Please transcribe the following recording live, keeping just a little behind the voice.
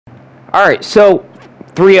All right, so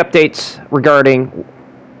 3 updates regarding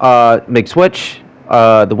Mig Switch.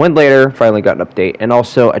 The Winlator finally got an update, and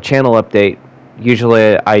also a channel update.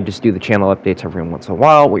 Usually, I just do the channel updates every once in a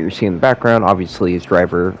while. What you're seeing in the background, obviously, is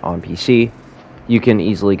driver on PC. You can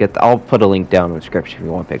easily get. I'll put a link down in the description if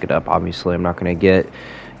you want to pick it up. Obviously, I'm not going to get.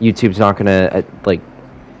 YouTube's not going to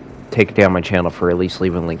take it down my channel for at least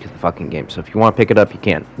leaving a link to the fucking game. So if you want to pick it up, you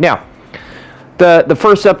can. Now, the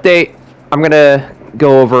first update I'm going to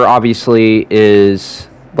go over, obviously, is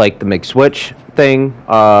the Mig Switch thing.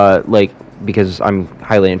 Because I'm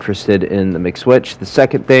highly interested in the Mig Switch. The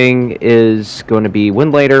second thing is going to be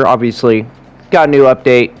Winlator, obviously. Got a new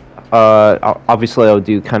update. Obviously, I'll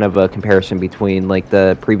do kind of a comparison between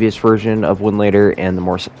the previous version of Winlator and the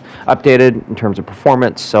more updated in terms of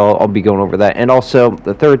performance. So I'll be going over that. And also,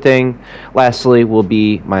 the third thing, lastly, will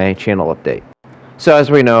be my channel update. So as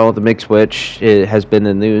we know, the Mig Switch has been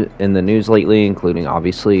in the news lately, including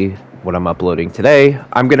obviously what I'm uploading today.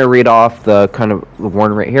 I'm going to read off the kind of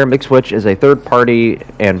warning right here. Mig Switch is a third-party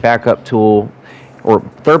and backup tool, or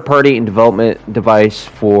third-party and development device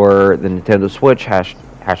for the Nintendo Switch,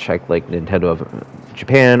 hashtag like Nintendo of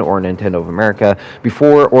Japan or Nintendo of America.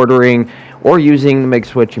 Before ordering or using the Mig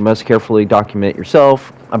Switch, you must carefully document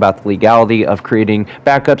yourself about the legality of creating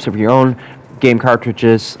backups of your own game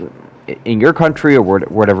cartridges in your country or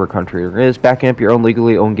whatever country it is. Backing up your own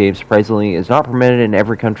legally owned games, surprisingly, is not permitted in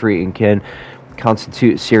every country and can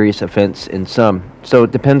constitute serious offense in some. So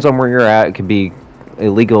it depends on where you're at. It could be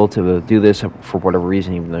illegal to do this for whatever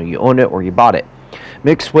reason, even though you own it or you bought it.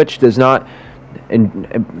 Mig Switch does not,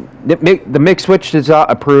 the Mig Switch does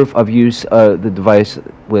not approve of use of the device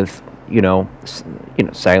with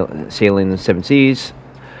sailing the 7 seas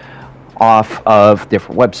off of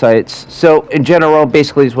different websites. So in general,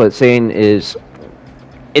 basically what it's saying is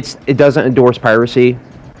it doesn't endorse piracy,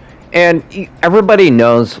 and everybody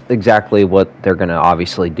knows exactly what they're going to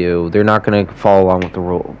obviously do. They're not going to follow along with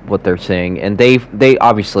what they're saying, and they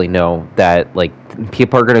obviously know that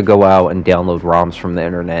people are going to go out and download ROMs from the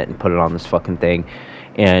internet and put it on this fucking thing,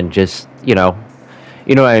 and just you know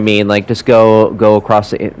what I mean, just go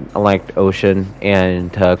across the Atlantic Ocean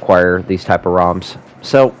and to acquire these type of ROMs.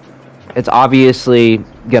 So it's obviously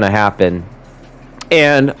going to happen.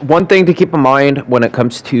 And one thing to keep in mind when it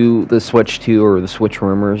comes to the Switch 2 or the Switch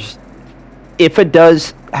rumors, if it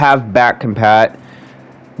does have back compat,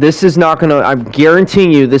 this is not going to, I'm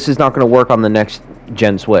guaranteeing you, this is not going to work on the next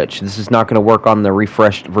gen Switch. This is not going to work on the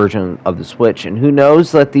refreshed version of the Switch. And who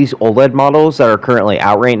knows that these OLED models that are currently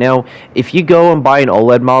out right now, if you go and buy an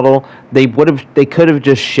OLED model, they could have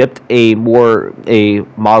just shipped a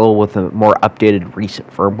model with a more updated recent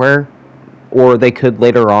firmware. Or they could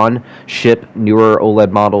later on ship newer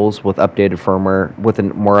OLED models with updated firmware, with a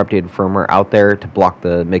more updated firmware out there to block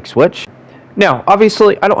the Mig Switch. Now,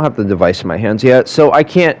 obviously, I don't have the device in my hands yet, so I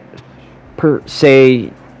can't per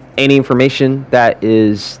se any information that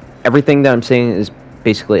is, everything that I'm saying is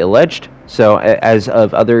basically alleged. So as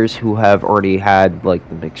of others who have already had the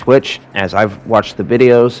Mig Switch, as I've watched the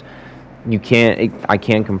videos, I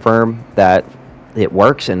can confirm that it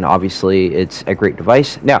works, and obviously it's a great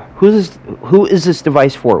device. Now, who is this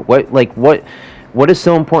device for? What is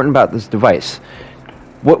so important about this device?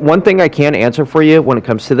 One thing I can answer for you when it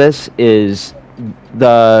comes to this is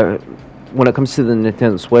when it comes to the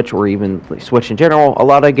Nintendo Switch, or even Switch in general, a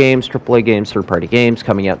lot of games, AAA games, third-party games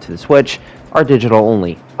coming out to the Switch are digital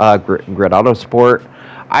only. Grid Auto Support.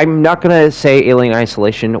 I'm not going to say Alien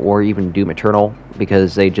Isolation or even Doom Eternal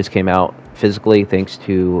because they just came out physically thanks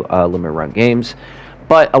to limited run games.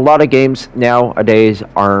 But a lot of games nowadays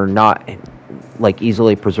are not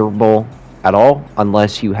easily preservable at all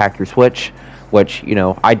unless you hack your Switch, which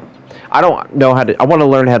I don't know how to. I want to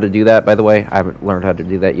learn how to do that, by the way. I haven't learned how to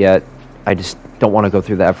do that yet. I just don't want to go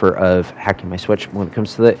through the effort of hacking my Switch when it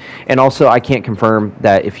comes to it. And also, I can't confirm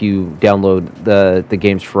that if you download the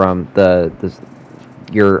games from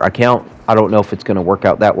your account, I don't know if it's going to work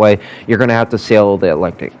out that way. You're going to have to sail the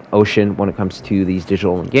Atlantic Ocean when it comes to these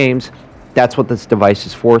digital games. That's what this device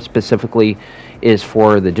is for, specifically, is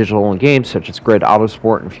for the digital games, such as Grid Auto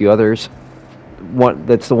Support and a few others.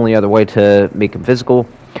 That's the only other way to make them physical.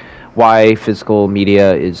 Why physical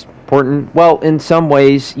media is important? Well, in some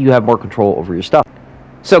ways, you have more control over your stuff.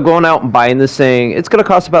 So going out and buying this thing, it's going to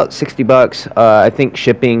cost about $60. I think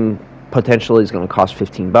shipping potentially is going to cost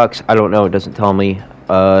 $15. I don't know. It doesn't tell me.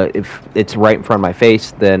 If it's right in front of my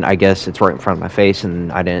face, then I guess it's right in front of my face,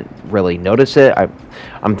 and I didn't really notice it.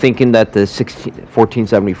 I'm thinking that the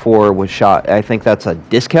 1474 was shot. I think that's a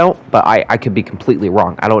discount, but I could be completely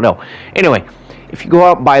wrong. I don't know. Anyway, if you go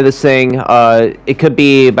out and buy this thing, it could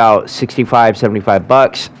be about $65,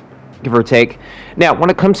 $75, give or take. Now, when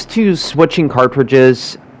it comes to switching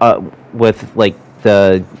cartridges with like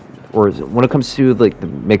when it comes to like the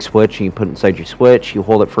Mig Switch, and you put it inside your Switch, you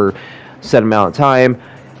hold it for a set amount of time.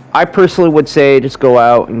 I personally would say just go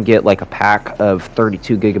out and get like a pack of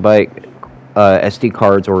 32 gigabyte SD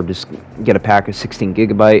cards, or just get a pack of 16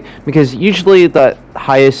 gigabyte, because usually the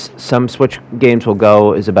highest some Switch games will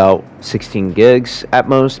go is about 16 gigs at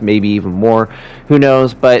most, maybe even more, who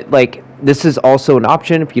knows. But like, this is also an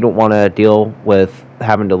option if you don't want to deal with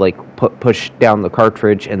having to like push down the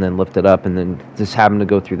cartridge and then lift it up and then just having to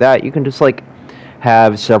go through that. You can just like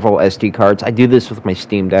have several SD cards. I do this with my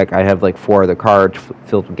Steam Deck. I have like 4 other cards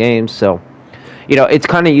filled with games, so you know, it's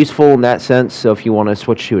kind of useful in that sense. So if you want to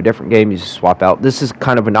switch to a different game, you just swap out. This is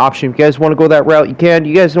kind of an option. If you guys want to go that route, you can.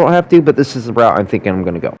 You guys don't have to, but this is the route I'm thinking I'm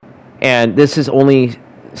going to go. And this is only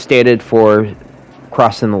stated for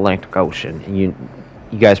crossing the Atlantic Ocean. And you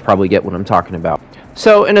guys probably get what I'm talking about.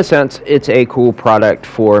 So in a sense, it's a cool product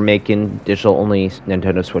for making digital-only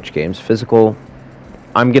Nintendo Switch games physical.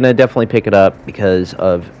 I'm going to definitely pick it up because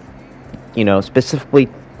of, you know, specifically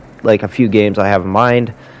like a few games I have in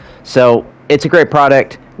mind. So it's a great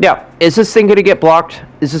product. Now, is this thing going to get blocked?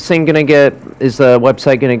 Is the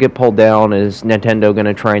website going to get pulled down? Is Nintendo going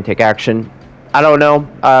to try and take action? I don't know.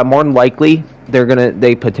 More than likely,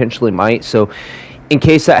 they potentially might. So in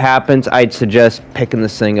case that happens, I'd suggest picking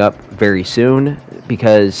this thing up very soon,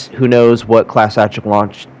 because who knows what class action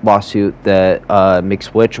lawsuit that Mig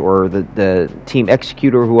Switch or the team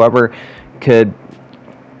executor or whoever could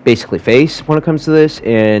basically face when it comes to this.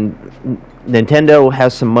 And Nintendo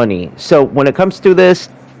has some money, so when it comes to this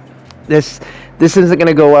isn't going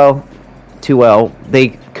to go too well. They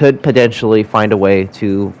could potentially find a way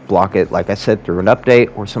to block it, like I said, through an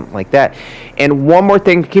update or something like that. And one more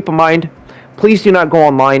thing to keep in mind: please do not go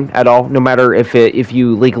online at all, no matter if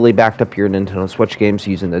you legally backed up your Nintendo Switch games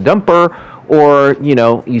using the dumper, or you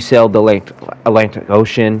know, you sailed the Atlantic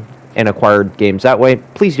Ocean and acquired games that way.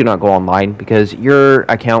 Please do not go online, because your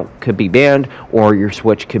account could be banned, or your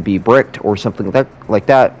Switch could be bricked, or something like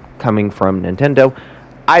that coming from Nintendo.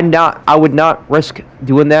 I would not risk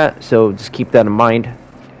doing that, so just keep that in mind.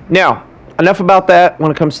 Now, enough about that. When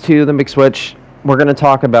it comes to the Mig Switch, we're going to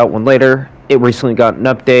talk about Winlator. It recently got an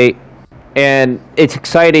update, and it's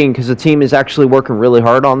exciting because the team is actually working really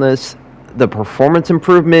hard on this. The performance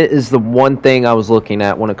improvement is the one thing I was looking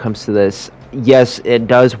at when it comes to this. Yes, it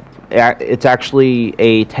does. It's actually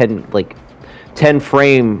a 10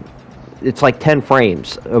 frame. It's like 10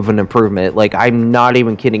 frames of an improvement. Like, I'm not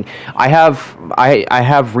even kidding. I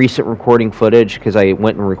have recent recording footage because I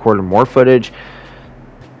went and recorded more footage.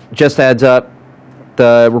 Just adds up.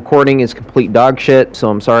 The recording is complete dog shit, so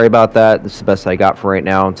I'm sorry about that. This is the best I got for right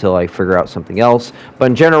now until I figure out something else.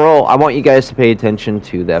 But in general, I want you guys to pay attention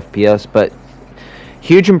to the FPS. But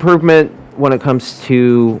huge improvement when it comes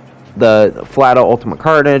to the flat out Ultimate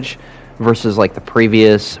Carnage versus like the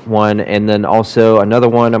previous one. And then also another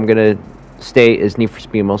one I'm going to state is Need for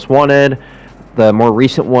Speed Most Wanted. The more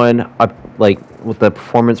recent one, like with the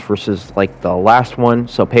performance versus like the last one.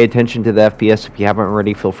 So pay attention to the FPS. If you haven't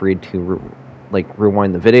already, feel free to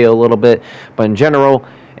rewind the video a little bit. But in general,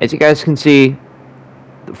 as you guys can see,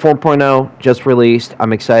 4.0 just released.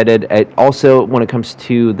 I'm excited. Also, when it comes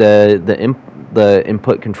to the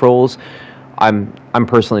input controls, I'm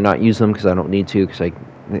personally not using them because I don't need to, because I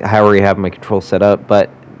already have my control set up. But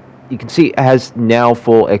you can see it has now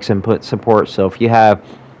full X input support. So if you have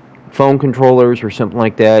phone controllers or something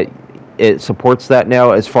like that, it supports that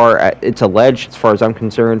now. As far as it's alleged, as far as I'm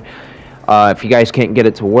concerned. If you guys can't get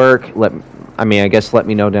it to work, let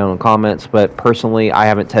me know down in the comments. But personally, I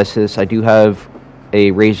haven't tested this. I do have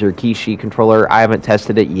a Razer Kishi controller. I haven't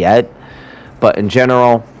tested it yet. But in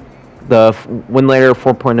general, the Winlator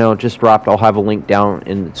 4.0 just dropped. I'll have a link down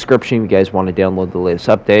in the description if you guys want to download the latest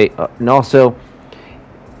update. And also,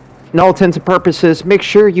 in all intents and purposes, make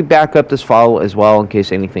sure you back up this file as well in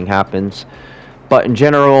case anything happens. But in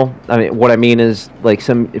general, what I mean is, like,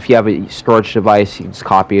 if you have a storage device, you just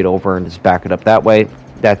copy it over and just back it up that way.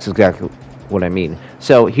 That's exactly what I mean.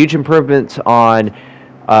 So, huge improvements on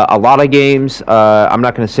a lot of games. I'm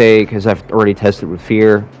not going to say, because I've already tested with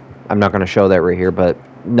Fear. I'm not going to show that right here, but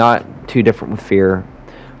not too different with Fear.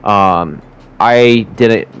 I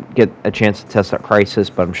didn't get a chance to test out Crisis,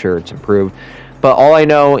 but I'm sure it's improved. But all I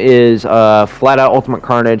know is Flat Out Ultimate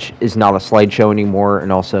Carnage is not a slideshow anymore,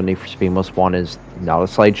 and also Need for Speed Most Wanted is not a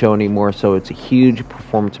slideshow anymore, so it's a huge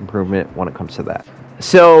performance improvement when it comes to that.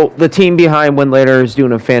 So the team behind Winlator is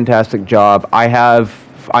doing a fantastic job.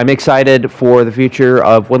 I'm excited for the future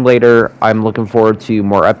of Winlator. I'm looking forward to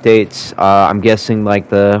more updates. I'm guessing like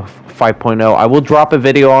the 5.0. I will drop a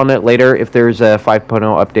video on it later if there's a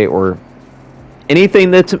 5.0 update, or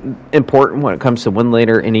anything that's important when it comes to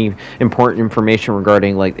Winlator, any important information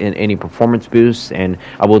regarding like any performance boosts, and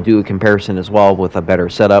I will do a comparison as well with a better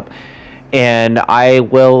setup. And I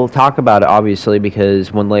will talk about it obviously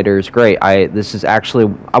because Winlator is great. This is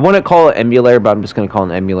actually, I want to call it emulator, but I'm just going to call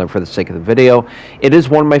it an emulator for the sake of the video. It is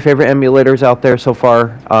one of my favorite emulators out there so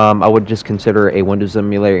far. I would just consider a Windows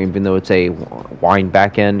emulator, even though it's a Wine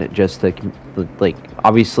backend, just to like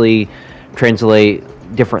obviously translate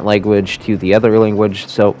different language to the other language.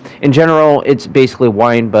 So in general, it's basically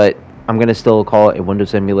Wine, but I'm going to still call it a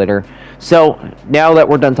Windows emulator. So now that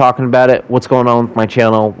we're done talking about it, what's going on with my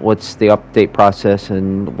channel, what's the update process,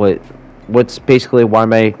 and what's basically why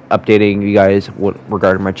am I updating you guys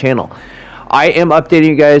regarding my channel. I am updating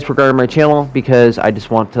you guys regarding my channel because I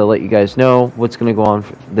just want to let you guys know what's going to go on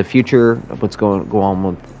for the future, what's going to go on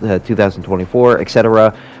with 2024,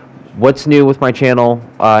 etc. What's new with my channel,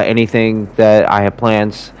 anything that I have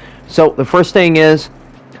plans. So the first thing is,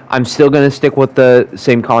 I'm still going to stick with the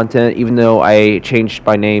same content, even though I changed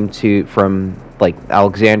my name from like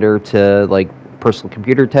Alexander to like Personal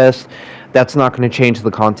Computer Test. That's not going to change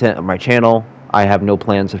the content of my channel. I have no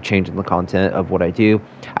plans of changing the content of what I do.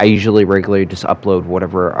 I usually regularly just upload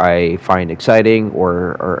whatever I find exciting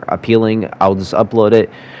or appealing. I'll just upload it.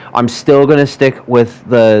 I'm still going to stick with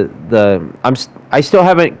I still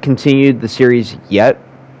haven't continued the series yet.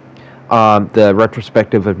 The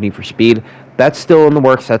retrospective of Need for Speed. That's still in the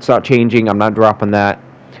works. That's not changing. I'm not dropping that.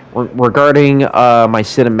 Regarding my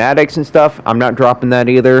cinematics and stuff, I'm not dropping that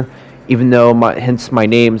either. Even though hence my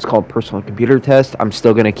name is called Personal Computer Test, I'm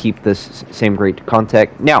still going to keep this same great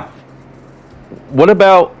content. Now, what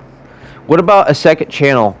about a second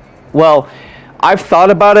channel? Well, I've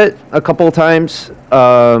thought about it a couple of times,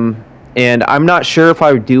 and I'm not sure if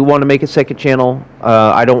I do want to make a second channel.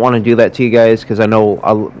 I don't want to do that to you guys because I know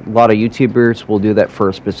a lot of YouTubers will do that for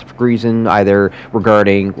a specific reason, either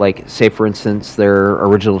regarding, like, say for instance, their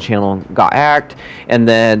original channel got hacked, and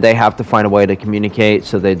then they have to find a way to communicate,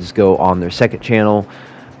 so they just go on their second channel.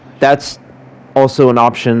 That's also an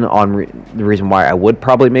option on the reason why I would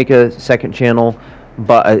probably make a second channel.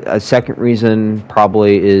 But a second reason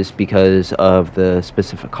probably is because of the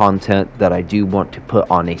specific content that I do want to put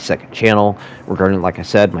on a second channel regarding, like I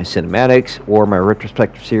said, my cinematics or my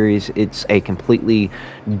retrospective series. It's a completely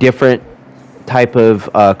different type of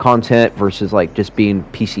content versus like just being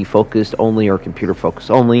PC focused only or computer focused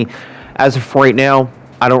only. As of right now,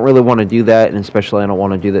 I don't really want to do that, and especially I don't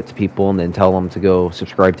want to do that to people and then tell them to go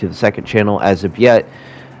subscribe to the second channel as of yet.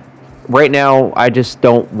 Right now, I just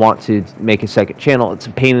don't want to make a second channel. It's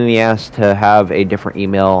a pain in the ass to have a different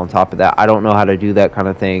email on top of that. I don't know how to do that kind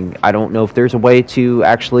of thing. I don't know if there's a way to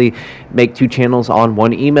actually make two channels on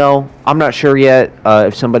one email. I'm not sure yet.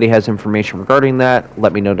 If somebody has information regarding that,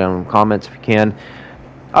 let me know down in the comments if you can.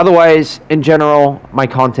 Otherwise, in general, my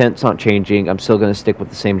content's not changing. I'm still going to stick with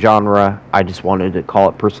the same genre. I just wanted to call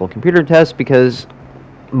it Personal Computer Test because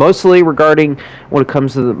mostly regarding when it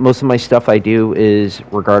comes to most of my stuff I do is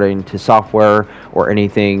regarding to software or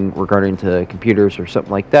anything regarding to computers or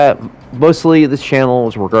something like that. Mostly this channel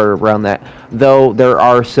is regarded around that, though there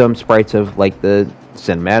are some sprites of like the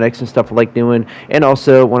cinematics and stuff I like doing, and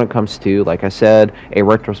also when it comes to, like I said, a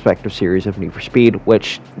retrospective series of Need for Speed,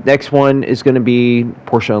 which next one is going to be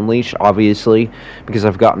Porsche Unleashed, obviously, because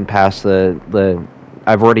I've gotten past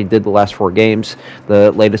I've already did the last 4 games.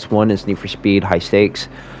 The latest one is Need for Speed High Stakes.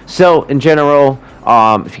 So, in general,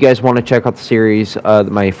 if you guys want to check out the series,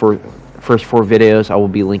 my first 4 videos, I will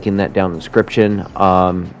be linking that down in the description.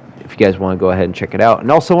 If you guys want to go ahead and check it out. And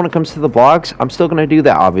also, when it comes to the vlogs, I'm still going to do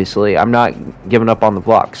that, obviously. I'm not giving up on the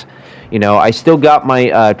vlogs. You know, I still got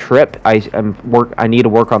my trip. I need to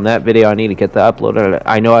work on that video. I need to get that uploaded.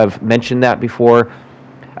 I know I've mentioned that before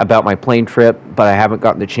about my plane trip, but I haven't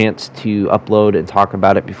gotten the chance to upload and talk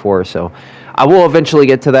about it before, so I will eventually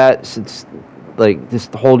get to that. Since, like,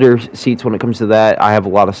 just hold your seats when it comes to that. I have a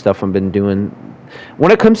lot of stuff I've been doing.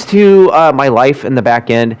 When it comes to my life in the back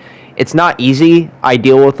end, it's not easy. I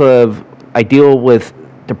deal with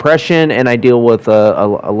depression, and I deal with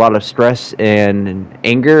a lot of stress and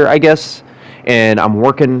anger, I guess, and I'm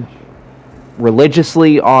working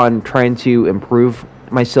religiously on trying to improve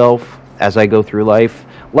myself as I go through life.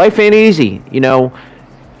 Life ain't easy, you know.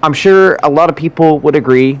 I'm sure a lot of people would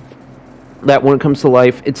agree that when it comes to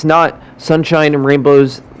life, it's not sunshine and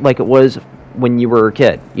rainbows like it was when you were a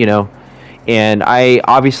kid, you know. And I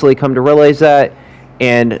obviously come to realize that,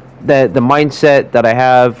 and that the mindset that I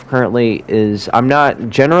have currently is I'm not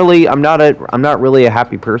really a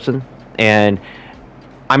happy person, and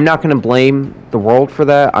I'm not going to blame the world for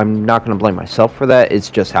that. I'm not going to blame myself for that. It's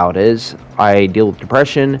just how it is. I deal with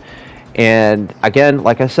depression, And again,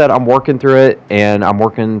 like I said, I'm working through it, and I'm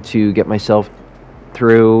working to get myself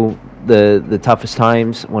through the toughest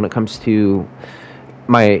times when it comes to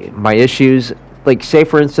my issues. Like, say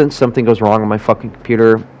for instance, something goes wrong on my fucking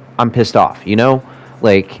computer, I'm pissed off, you know?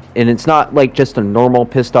 Like, and it's not like just a normal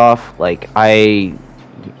pissed off. Like, I'm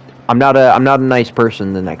not a nice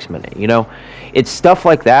person the next minute, you know? It's stuff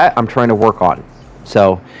like that I'm trying to work on.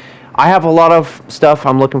 So I have a lot of stuff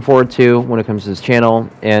I'm looking forward to when it comes to this channel.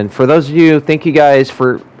 And for those of you, thank you guys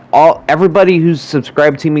for everybody who's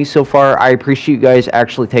subscribed to me so far. I appreciate you guys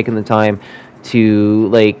actually taking the time to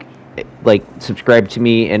like subscribe to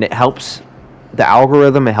me, and it helps the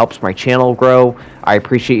algorithm, it helps my channel grow. I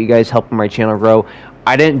appreciate you guys helping my channel grow.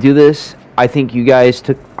 I didn't do this. I think you guys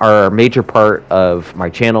are a major part of my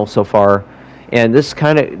channel so far, and this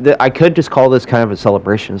kind of, I could just call this kind of a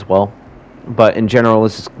celebration as well. But in general,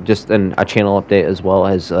 this is just a channel update, as well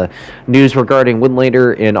as news regarding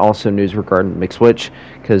Winlator and also news regarding Mig Switch,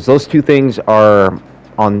 because those two things are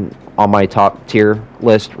on my top tier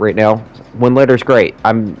list right now. Winlator's great.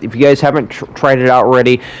 If you guys haven't tried it out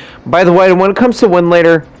already, by the way, when it comes to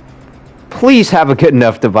Winlator, please have a good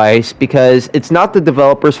enough device, because it's not the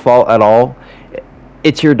developer's fault at all.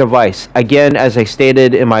 It's your device. Again, as I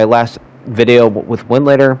stated in my last video with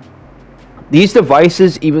Winlator, these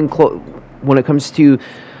devices, even when it comes to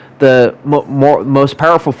the most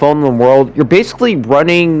powerful phone in the world, you're basically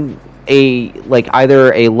running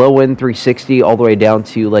either a low-end 360 all the way down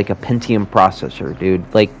to like a Pentium processor, dude.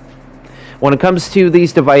 Like, when it comes to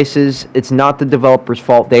these devices, it's not the developer's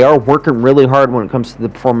fault. They are working really hard when it comes to the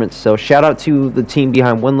performance. So shout out to the team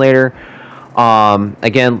behind Winlator.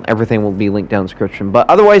 Again, everything will be linked down in the description. But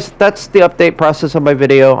otherwise, that's the update process of my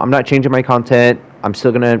video. I'm not changing my content. I'm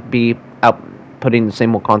still going to be putting the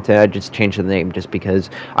same old content. I just changed the name just because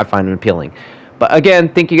I find it appealing. But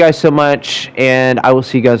again, thank you guys so much, and I will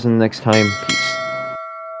see you guys in the next time. Peace.